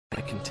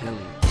can tell you.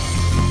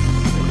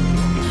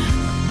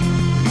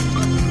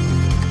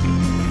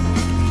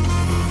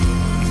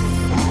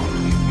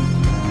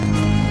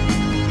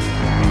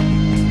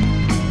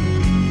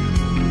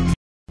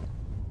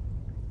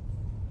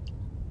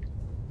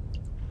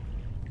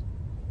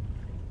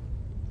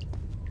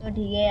 तो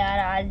ठीक है यार,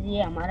 आज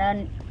ये हमारा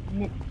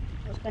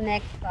उसका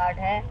नेक्स्ट पार्ट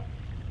है।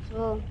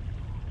 सो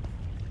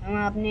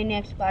हम अपने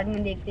नेक्स्ट पार्ट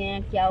में देखते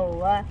हैं क्या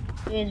होगा।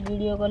 तो इस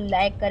वीडियो को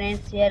लाइक करें,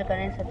 शेयर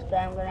करें,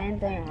 सब्सक्राइब करें।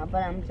 तो यहाँ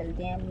पर हम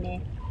चलते हैं अपने,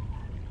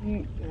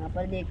 यहाँ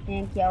पर देखते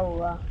हैं क्या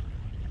हुआ।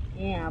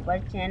 ये यहाँ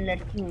पर चैन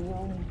लटकी हुई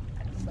है,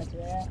 बच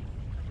गया,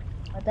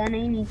 पता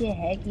नहीं नीचे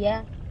है क्या।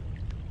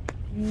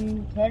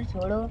 खैर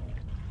छोड़ो,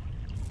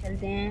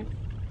 चलते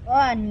हैं।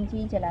 और नीचे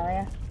ही चला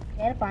गया।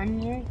 खैर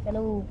पानी है,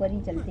 चलो ऊपर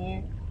ही चलते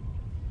हैं।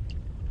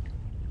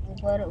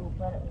 ऊपर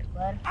ऊपर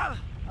ऊपर।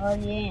 और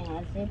ये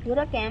यहाँ से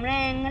पूरा कैमरा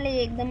एंगल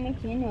एकदम में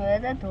चेंज हो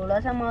जाता है, थोड़ा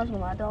सा माउस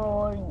घुमाता हूँ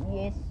और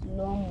ये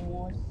स्लो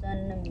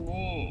मोशन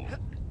में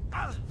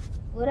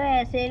पूरा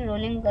ऐसे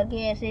रोलिंग करके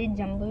ऐसे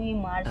जंप भी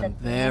मार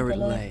सकते हैं।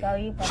 चलो इसका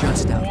भी पता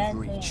चल गया।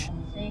 तो यहाँ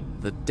से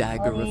The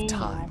dagger और of यहाँ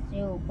time.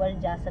 से ऊपर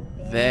जा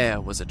सकते हैं। There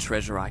was a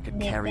treasure I could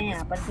देखते carry हैं यहाँ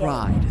with पर क्या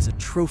pride होगा। as a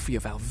trophy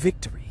of our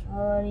victory.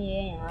 और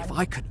ये यहाँ If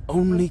I could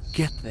only कुछ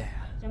get there.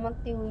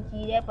 चमकती हुई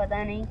चीज है,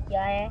 पता नहीं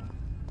क्या है,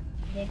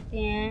 देखते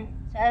हैं।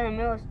 शायद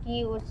हमें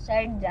उसकी उस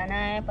साइड जाना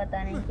है,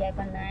 पता नहीं क्या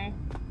करना है।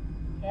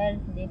 खैर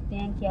देखते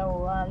हैं क्या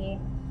हुआ आगे।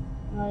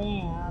 और ये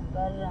यहाँ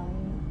पर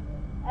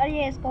हम, और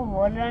ये इसका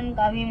वॉल रन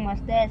काफ़ी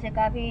मस्त है, ऐसे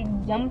काफ़ी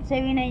जंप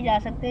से भी नहीं जा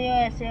सकते, जो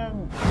ऐसे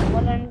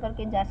वॉल रन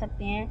करके जा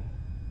सकते हैं।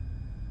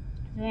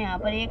 तो यहाँ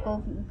पर ये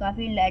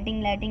काफ़ी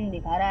लाइटिंग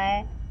दिखा रहा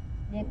है,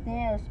 देखते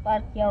हैं उस पर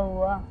क्या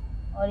हुआ।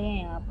 और ये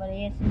यहाँ पर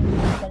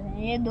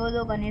ये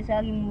दो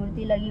गणेशा की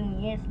मूर्ति लगी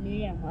हुई है,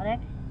 इसलिए हमारे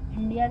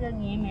इंडिया का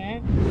गेम है।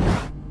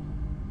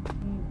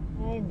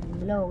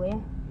 धुंधला हो गया,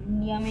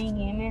 इंडिया में ही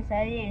गेम है,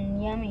 शायद ये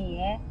इंडिया में ही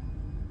है।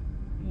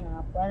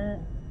 यहाँ पर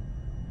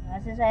यहाँ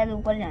से शायद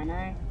ऊपर जाना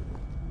है।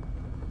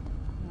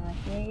 यहाँ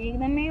से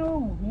एकदम में वो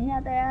घूम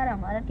जाता है यार,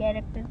 हमारा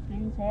कैरेक्टर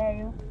प्रिंस है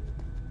जो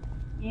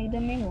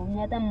एकदम में घूम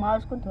जाता है।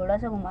 माउस को थोड़ा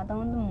सा घुमाता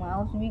हूँ तो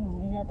माउस भी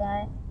घूम जाता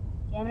है।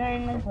 कैमरा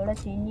एंगल थोड़ा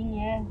चेंजिंग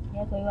है,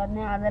 या कोई बात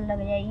नहीं, आदत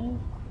लग जाएगी।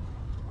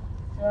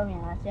 तो अब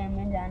यहाँ से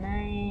हमें जाना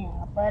है।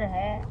 यहाँ पर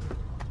है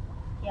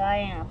क्या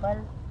है, यहाँ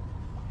पर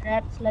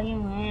ट्रैप्स लगे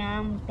हुए हैं।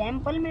 यहाँ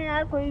टेंपल में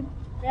यार कोई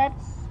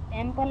ट्रैप्स,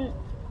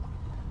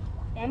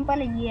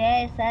 टेंपल ये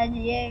है शायद,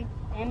 ये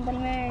टेंपल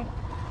में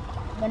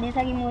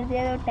गणेशा की मूर्ति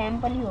है तो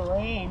टेंपल ही होगा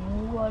ये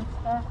हिंदू गॉड्स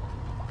का।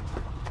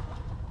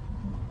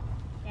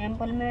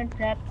 टेंपल में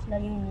ट्रैप्स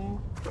लगे हुए हैं।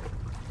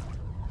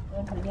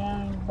 तो ठीक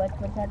है,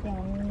 बचाते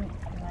हम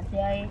यहाँ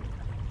से आए।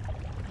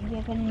 ठीक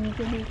है, फिर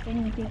नीचे देखते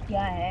हैं नीचे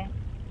क्या है।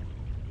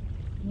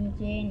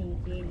 नीचे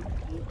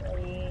और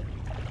ये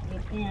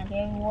देखते हैं यहाँ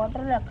पे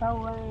वाटर रखा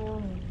हुआ है,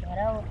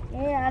 भरा हुआ।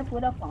 ये यार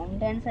पूरा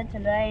फाउंटेन सा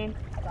चल रहा है।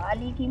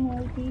 काली की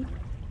मूर्ति,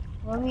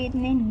 वो भी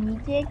इतने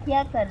नीचे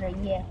क्या कर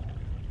रही है।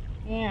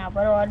 ये यहाँ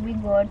पर और भी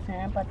गॉड्स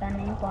हैं, पता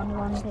नहीं कौन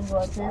कौन से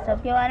गॉड्स हैं,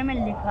 सबके बारे में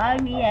लिखा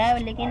भी है,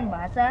 लेकिन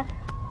भाषा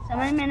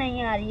समझ में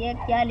नहीं आ रही है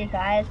क्या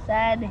लिखा है।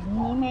 शायद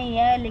हिंदी में ही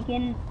है,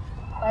 लेकिन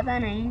पता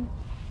नहीं।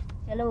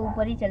 चलो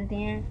ऊपर ही चलते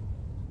हैं,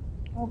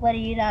 ऊपर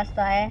ही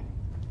रास्ता है।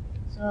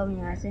 सो अब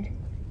यहाँ से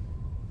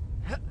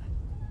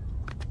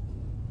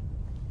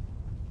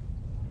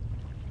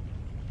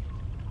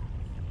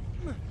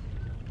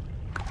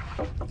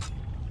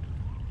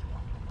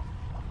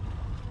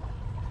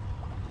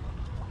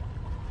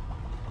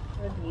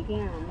तो ठीक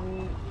है, हम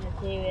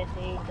ऐसे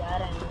वैसे ही जा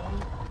रहे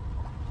हैं।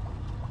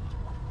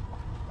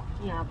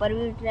 यहाँ पर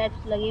भी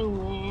ट्रैप्स लगे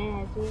हुए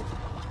हैं ऐसे।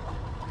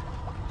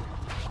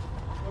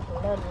 तो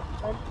थोड़ा रुक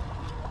कर,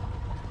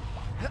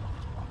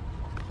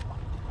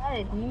 यार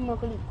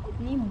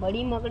इतनी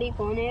बड़ी मकड़ी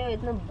कौन है,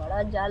 इतना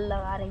बड़ा जाल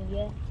लगा रही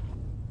है।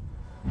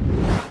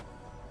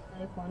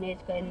 अरे कौन है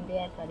इसका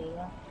इंतजार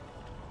करेगा।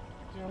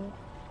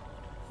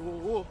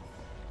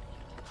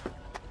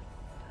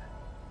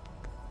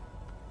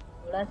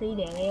 थोड़ा सा ही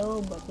रह गया,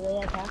 वो बच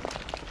गया था,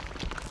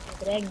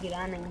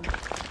 गिरा नहीं।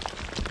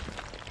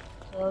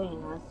 तो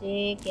यहाँ से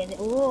कैसे,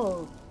 ओ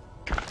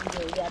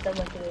गिर गया तो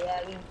बच गया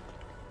अभी।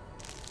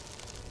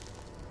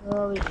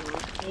 तो यहाँ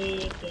से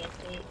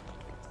कैसे,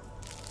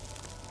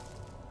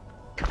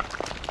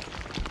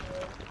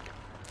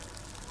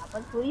 यहाँ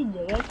पर पूरी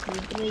जगह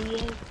टूट रही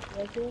है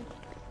कैसे,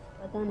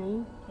 पता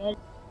नहीं। खैर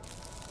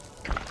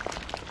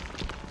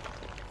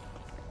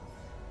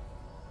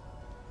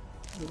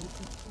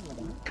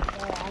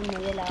यार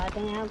मुझे लगाते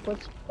हैं यहाँ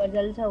कुछ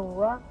पजल सा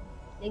हुआ,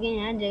 लेकिन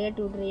यहाँ जगह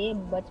टूट रही है।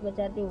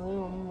 बचाते हुए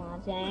हम वहाँ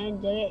से आए हैं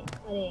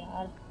जगह। अरे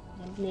यार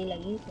जंप नहीं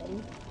लगी, सॉरी।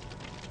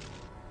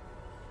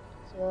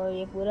 सो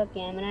ये पूरा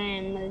कैमरा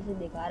एंगल से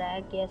दिखा रहा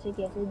है कैसे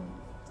कैसे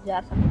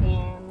जा सकते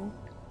हैं हम।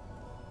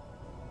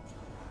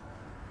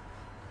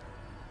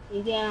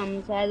 ठीक है,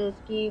 हम शायद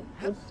उसकी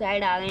उस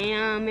साइड आ गए हैं।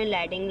 यहाँ हमें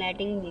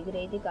लाइटिंग दिख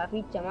रही थी,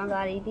 काफ़ी चमक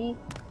आ रही थी।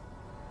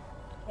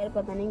 खैर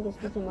पता नहीं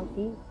किसकी चमक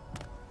थी।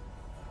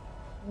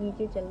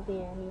 नीचे चलते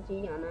हैं, नीचे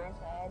ही जाना है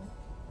शायद।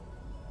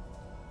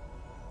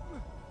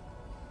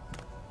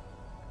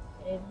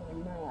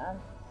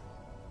 यार।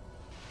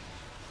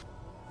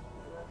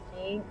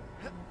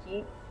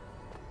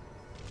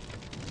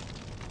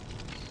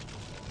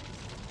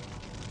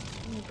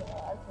 नीचे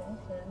यार थोड़ी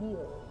सर्दी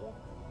हो रही है,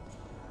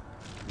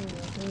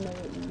 मौसम लग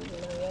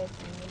रहा है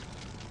इसमें।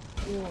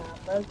 यहाँ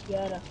पर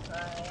क्या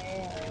रखा है?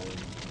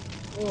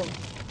 ओ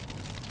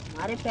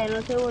हमारे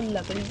पैरों से वो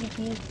लकड़ी की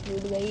चीज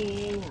टूट गई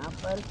है। यहाँ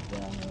पर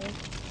क्या है?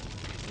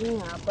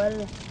 यहाँ पर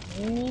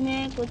हिंदी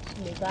में कुछ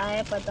लिखा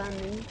है, पता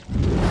नहीं,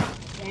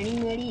 टेढ़ी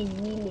मेढ़ी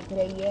हिंदी लिख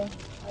रही है,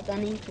 पता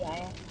नहीं क्या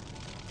है,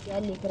 क्या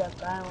लिख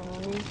रखा है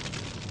उन्होंने।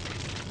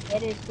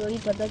 यार स्टोरी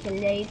पता चल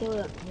जाएगी तो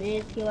हमें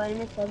इसके बारे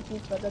में सब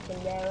चीज़ पता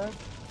चल जाएगा।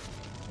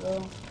 तो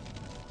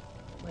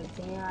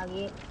बढ़ते हैं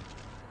आगे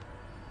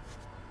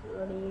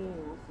और ये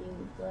यहाँ से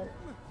ऊपर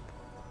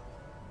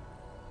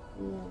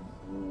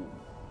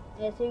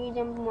ऐसे भी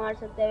जंप मार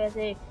सकता है।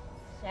 वैसे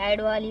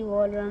साइड वाली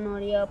वॉल रन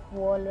और ये अप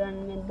वॉल रन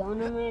में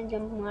दोनों में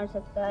जंप मार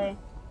सकता है।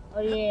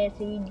 और ये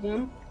ऐसे भी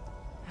jump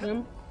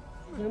jump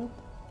jump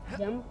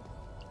jump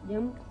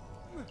jump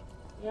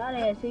यार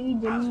ऐसे भी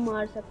जंप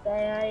मार सकता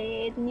है यार।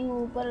 ये इतनी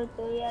ऊपर,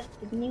 तो यार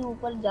कितनी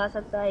ऊपर जा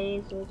सकता है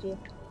ये सोचिए।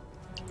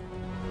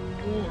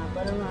 यहाँ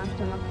पर वहाँ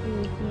चमकती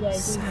हुई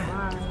जैसी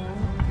वहाँ आ गए हम।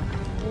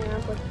 यहाँ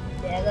कुछ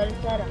डैगर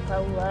सा रखा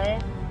हुआ है,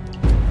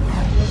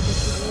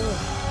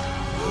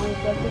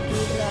 ऊपर से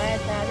टूट रहा है,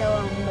 शायद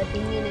हम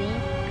बचेंगे नहीं।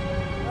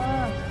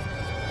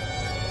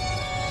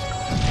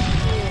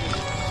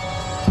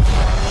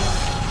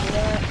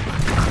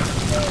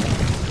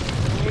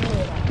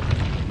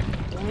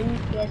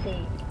 कैसे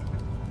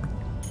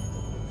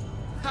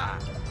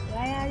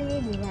क्या यार, ये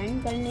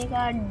डिजाइन करने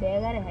का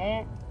डैगर है,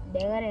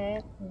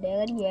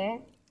 डैगर ही है।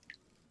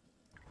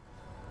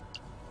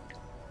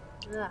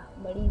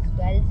 बड़ी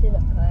स्टाइल से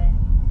रखा है।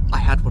 I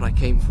had what I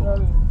came for.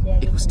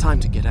 It was time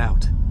to get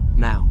out.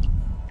 Now.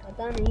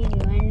 पता नहीं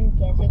डिजाइन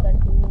कैसे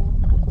करती हूँ,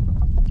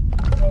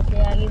 कैसे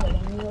आगे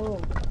बढ़ेंगे। वो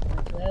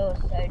उस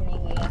साइड नहीं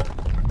गया।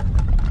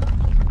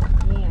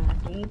 यहाँ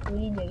से भी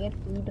पूरी जगह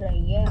टूट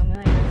रही है,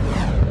 हमें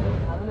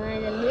भागना है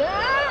जल्दी।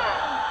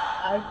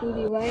 R2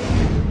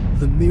 rewind.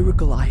 The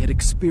miracle I had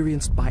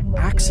experienced by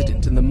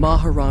accident in the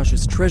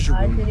Maharaja's treasure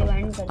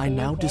room, I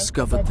now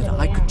discovered that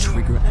I could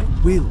trigger at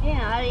will.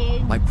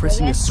 By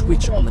pressing a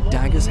switch on the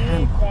dagger's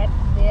handle,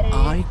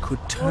 I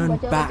could turn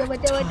back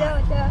time.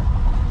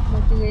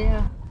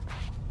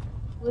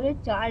 पूरे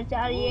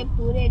चार ये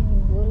पूरे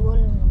गोल गोल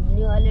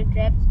घूमने वाले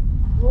traps.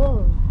 वो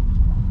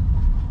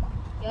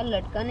क्या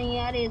लटका नहीं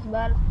यार इस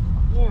बार।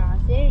 यहाँ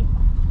से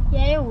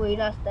क्या है, वही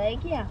रास्ता है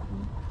क्या?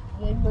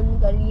 गेट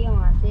बंद कर लिए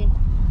वहाँ से,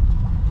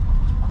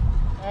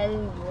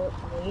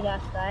 वही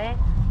रास्ता है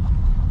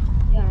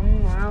कि हम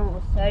वहाँ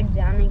उस साइड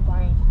जा नहीं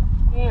पाए।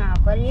 यहाँ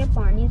पर ये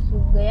पानी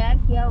सूख गया,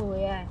 क्या हो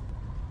गया है?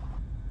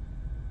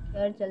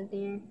 खैर चलते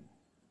हैं।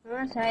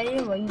 हाँ शायद ये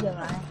वही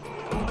जगह है।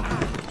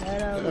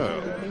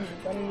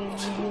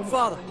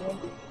 Father,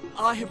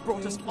 I have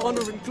brought us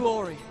honor and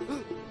glory.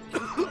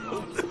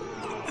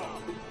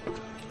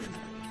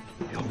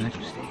 Your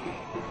Majesty,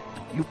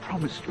 you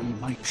promised me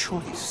my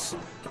choice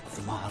of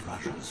the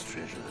Maharaja's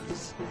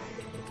treasures.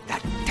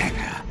 That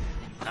dagger.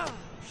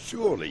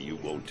 Surely you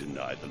won't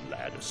deny the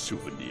lad a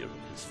souvenir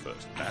of his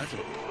first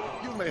battle.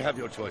 You may have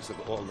your choice of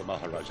all the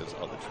Maharaja's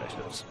other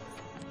treasures.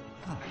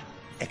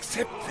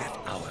 Except that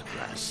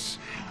hourglass.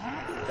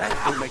 That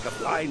will make a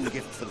fine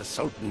gift for the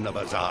Sultan of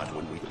Azad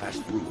when we pass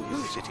through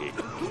his city.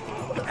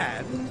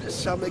 And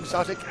some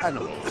exotic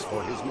animals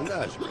for his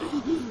menagerie.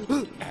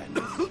 And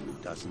a few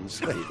dozen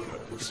slave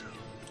girls.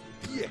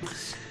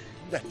 Yes,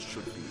 that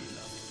should be enough.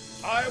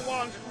 I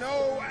want no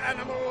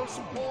animals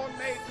or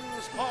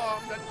maidens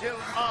harmed until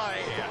I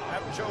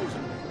have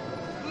chosen.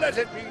 Let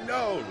it be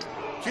known,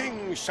 King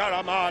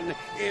Sharaman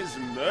is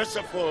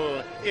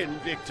merciful in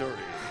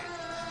victory.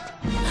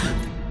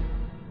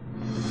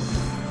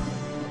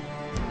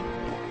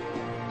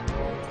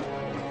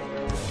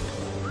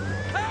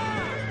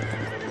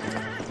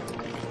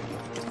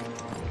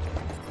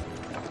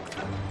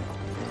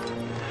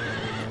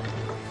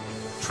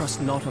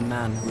 Trust not a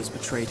man who has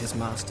betrayed his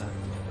master,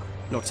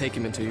 nor take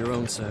him into your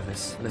own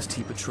service, lest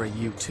he betray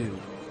you too.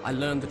 I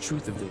learned the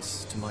truth of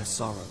this, to my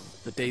sorrow,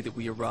 the day that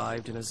we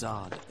arrived in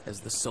Azad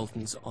as the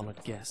Sultan's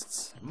honored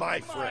guests. My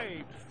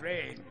friend,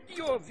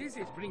 your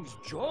visit brings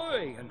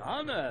joy and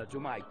honor to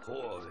my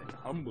poor and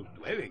humble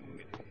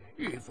dwelling.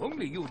 If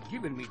only you'd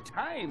given me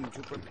time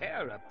to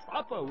prepare a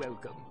proper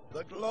welcome.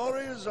 the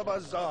glories of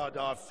Azad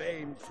are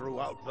famed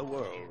throughout the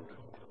world.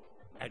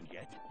 And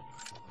yet,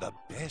 the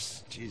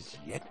best is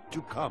yet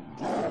to come.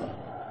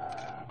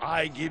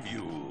 I give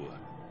you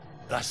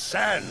the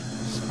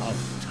sands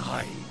of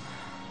time.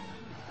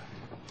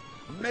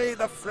 May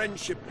the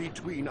friendship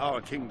between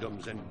our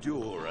kingdoms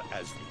endure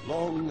as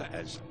long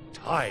as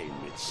time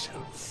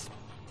itself.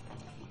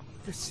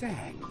 The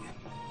sand,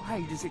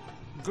 why does it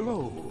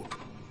glow?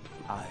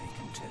 I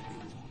can tell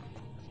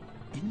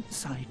you.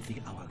 Inside the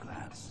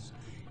hourglass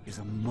is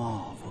a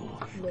marvel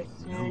The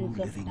no Sands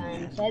of living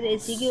Time। man शायद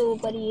इसी के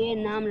ऊपर ये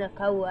नाम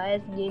रखा हुआ है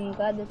इस गेम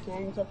का, The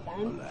Sands of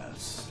Time।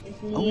 Alas,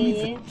 इसलिए only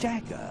ये the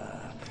dagger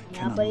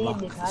can unlock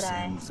the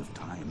sands of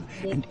time,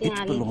 and it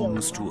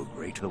belongs to a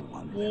greater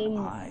one than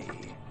I.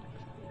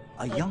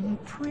 A young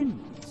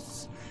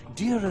prince,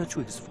 dearer to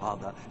his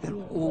father than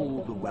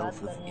all the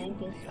wealth of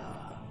India.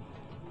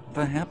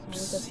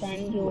 Perhaps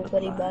he would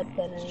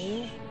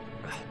oblige.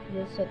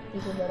 जो शक्ति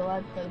को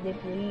बर्बाद कर दे,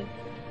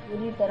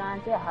 पूरी तरह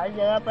से हर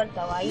जगह पर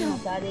तबाही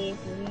मचा दे,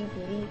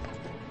 पूरी।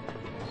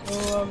 तो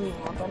अब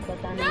यहाँ पर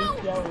पता नहीं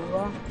क्या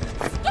हुआ,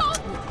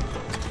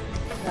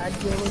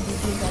 राज्यों को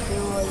जीतने जाते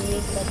हैं और ये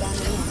पता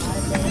नहीं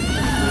हमारे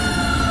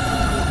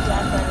क्या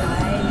कर रहा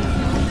है।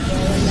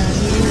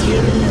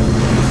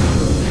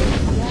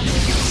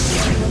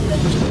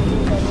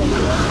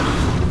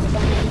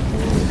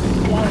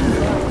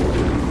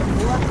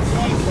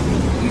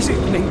 Is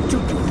it meant to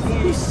do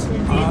this?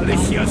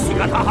 Alicia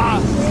Sigataha!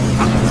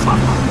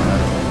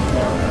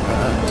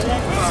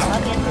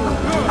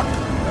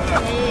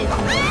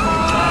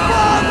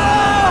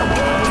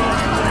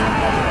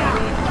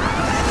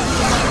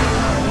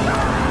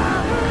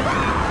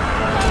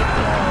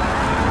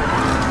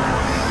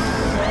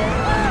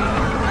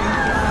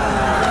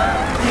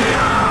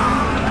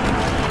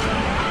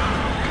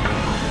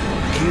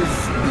 Give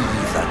me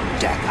the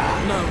dagger.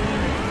 No.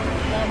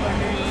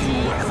 You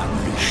have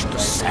unleashed the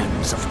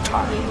sands of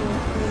time.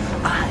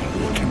 I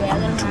can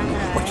undo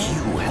what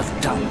you have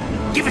done.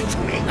 Give it to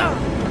me.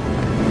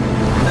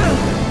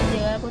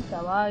 जगह को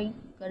तबाह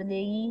कर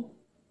देगी।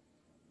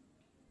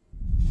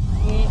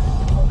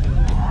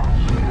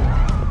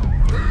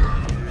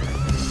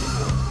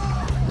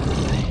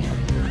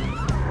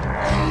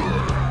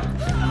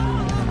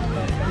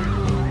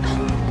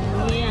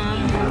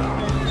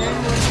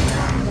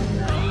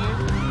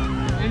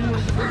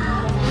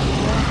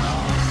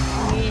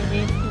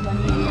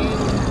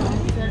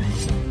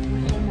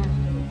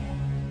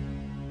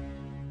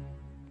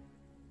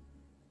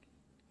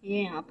 ये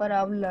यहाँ पर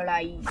अब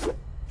लड़ाई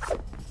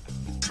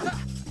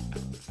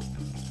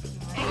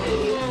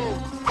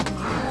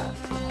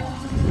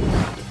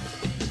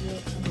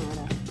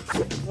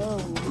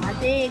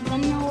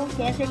एकदम वो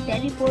कैसे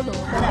टेलीपोर्ट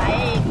होकर आए,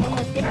 एकदम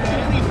उसके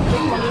पैरों में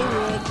स्किन लगे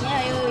हुए, क्या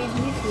है वो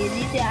इतनी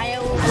तेजी से आया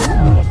वो,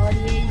 और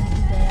ये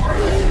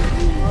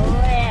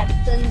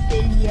एक्शन से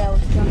लिया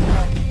उसका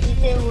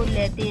इसे वो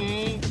लेते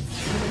हैं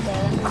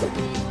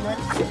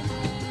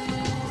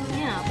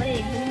यहाँ पर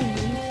एकदम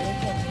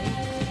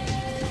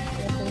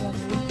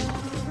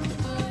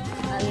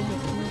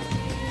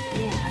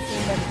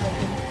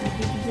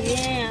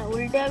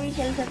उल्टा भी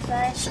चल सकता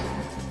है,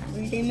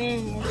 उल्टे में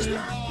ऐसे।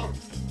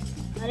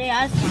 अरे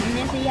यार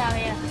सामने से ही आ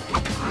गया।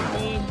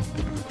 अरे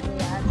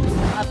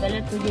यार पहले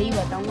तुझे ही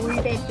बताऊँ,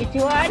 उल्टे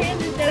पिछवाड़े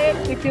से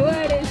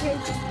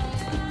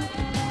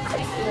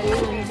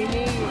उल्टे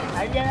में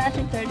हर जगह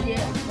से कट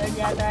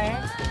जाता है।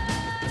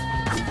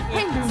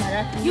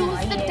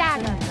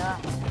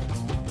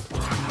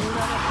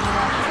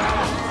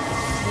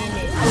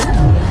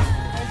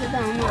 ऐसे तो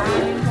हम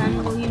आम इंसान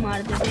को ही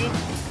मारते थे,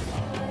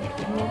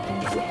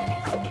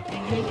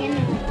 लेकिन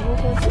वो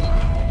कुछ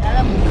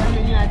ज़्यादा बुरा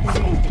नहीं आते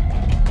थे,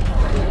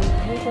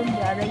 वो कुछ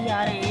ज़्यादा ही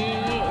आ रहे हैं।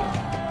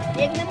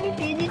 ये एकदम ही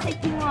तेजी से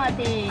क्यों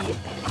आते हैं?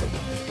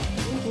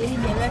 पूरी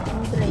जगह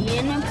टूट रही है,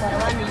 इन्हें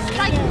परवाह नहीं है।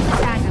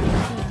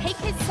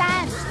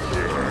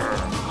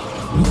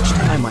 Each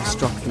time I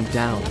struck them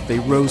down, they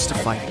rose to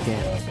fight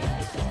again.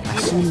 I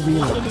soon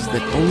realized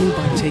that only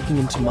by taking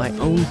into my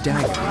own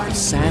dagger the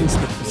sands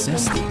that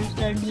possess them,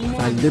 could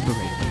I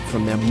liberate them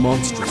from their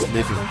monstrous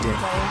living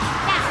death.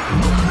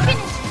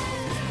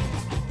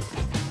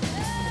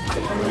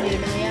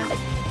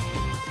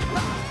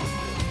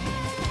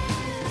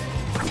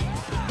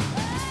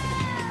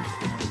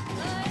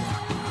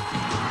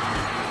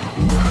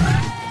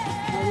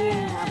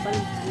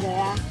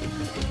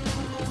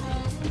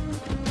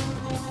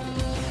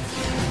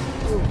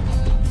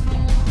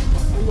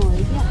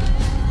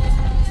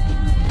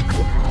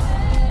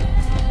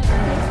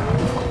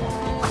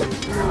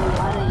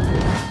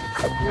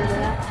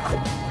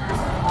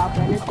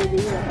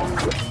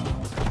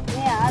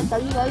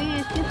 कभी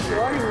इसकी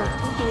floor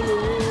लगती क्यों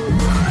नहीं,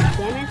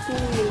 damage क्यों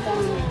नहीं मिलता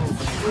उन्हें,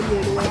 वो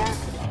लेट गया।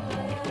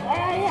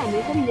 अरे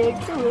हमेशा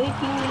लेटते हुए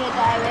क्यों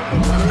लेता है, वैसे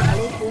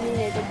खड़े क्यों नहीं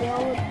लेते थे,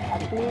 वो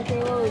अपने से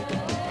वो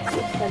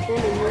कुछ करते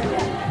नहीं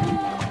है।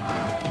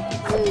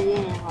 तो ये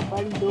यहाँ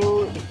पर दो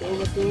बच्चे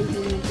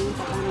तीन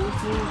पता नहीं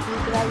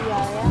तीसरा भी आ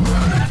गया,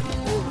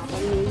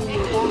 और ये भी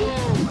लेता है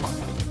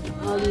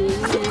और ये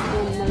भी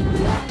अंदर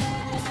दिया,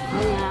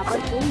 और यहाँ पर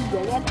पूरी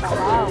जगह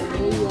तबाह हो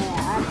गई है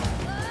यार।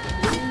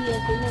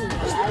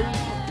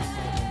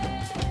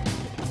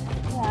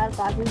 यार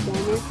काफी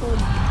डैमेज तो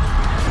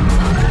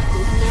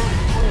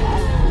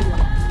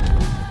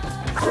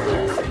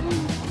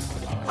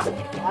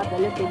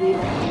पहले तो भी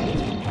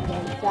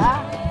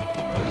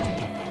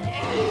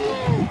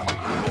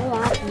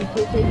वहाँ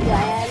पीछे से भी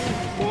आया,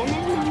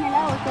 डैमेज नहीं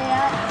मिला उसे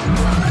यार।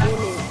 ये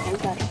ले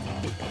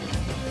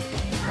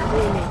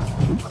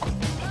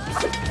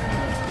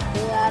तो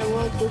यार वो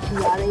कुछ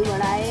ज़्यादा ही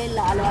बड़ा है,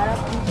 लाल वाला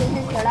पीछे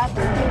से चढ़ा,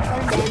 पीछे पर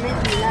डैमेज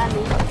मिला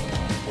नहीं,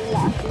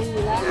 लास्ट में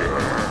मिला,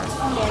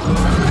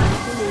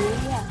 नहीं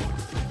गया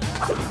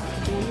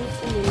मौजूद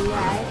तो मिल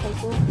रहा है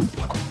सबको,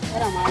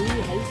 पर हमारी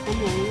हेल्प कम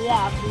हो रही है।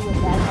 आप भी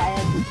बता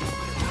शायद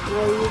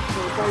ये ले।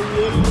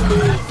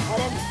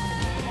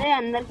 अरे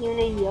अंदर क्यों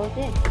नहीं लिया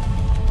उसे?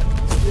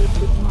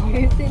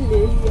 ये से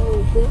ले लिया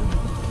उसे।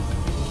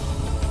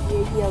 ये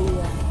क्या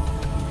हुआ?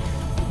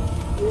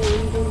 ये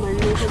उनको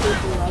मरने से कुछ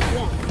हुआ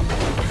क्या?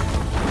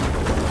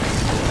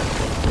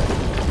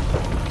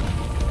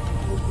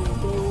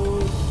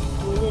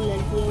 मुझे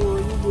लड़की वो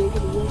भी देख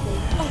रही है।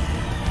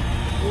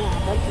 यहाँ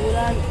पर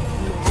पूरा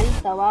महल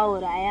तबाह हो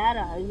रहा है यार,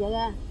 हर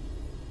जगह।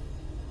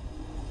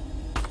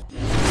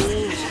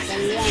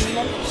 ये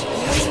अंदर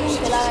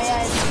चला गया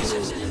है।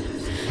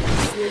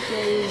 ये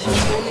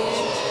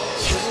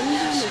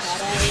दिखा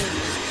रहा है।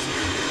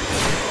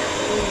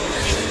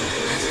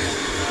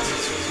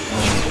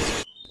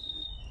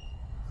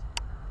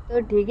 तो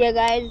ठीक है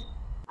गाइज,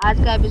 आज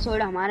का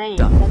एपिसोड हमारा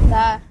यहाँ तक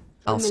था।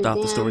 I'll start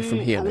the story from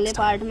here अगले next time.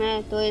 पार्ट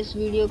में। तो इस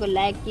वीडियो को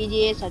लाइक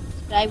कीजिए,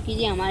 सब्सक्राइब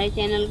कीजिए हमारे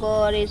चैनल को,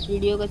 और इस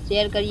वीडियो को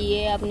शेयर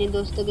करिए अपने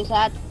दोस्तों के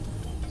साथ।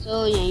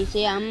 सो यहीं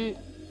से हम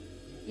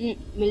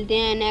मिलते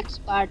हैं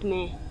नेक्स्ट पार्ट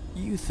में।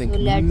 You think So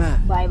me let's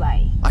mad. bye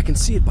bye. I can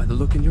see it by the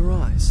look in your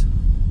eyes.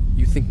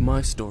 You think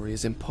my story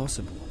is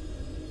impossible.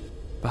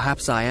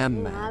 Perhaps I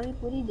am वहाँ mad. भी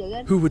पूरी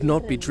जगह Who would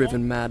not be रही है।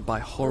 driven mad by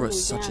horrors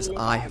मिलते हैं such as अगले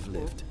I part have में।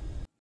 lived?